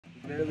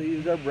barely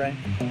use our brain.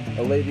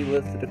 A lady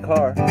lifted a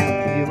car.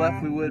 If you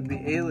left, we would be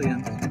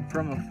aliens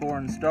from a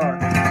foreign star.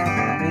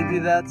 Maybe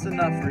that's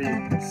enough for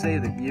you to say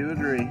that you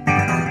agree.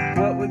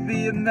 What would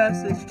be a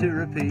message to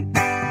repeat?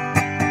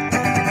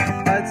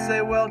 I'd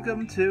say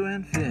welcome to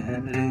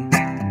infinity.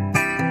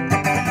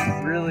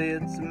 Really,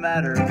 it's a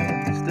matter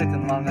of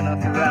sticking long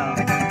enough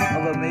around.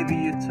 Although maybe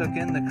you took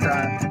in the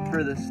crime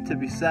for this to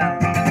be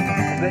sound.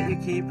 I bet you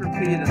keep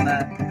repeating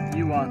that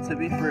you want to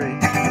be free.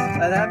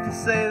 I'd have to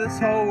say this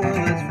whole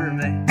world is for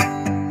me.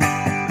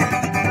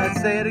 I'd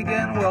say it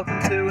again, welcome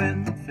to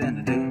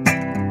infinity.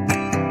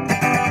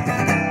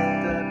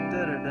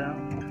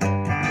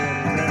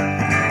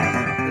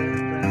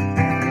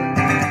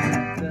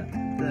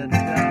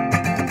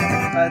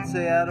 I'd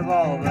say out of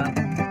all of them,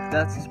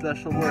 that's a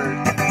special word.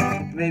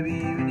 Maybe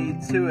you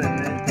need to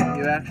admit that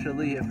you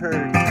actually have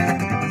heard.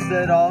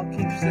 Instead, I'll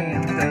keep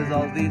singing because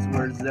all these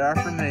words, they are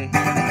for me.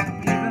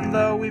 Even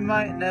though we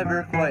might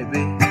never quite be.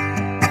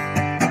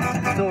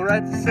 Still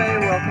right to say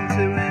welcome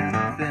to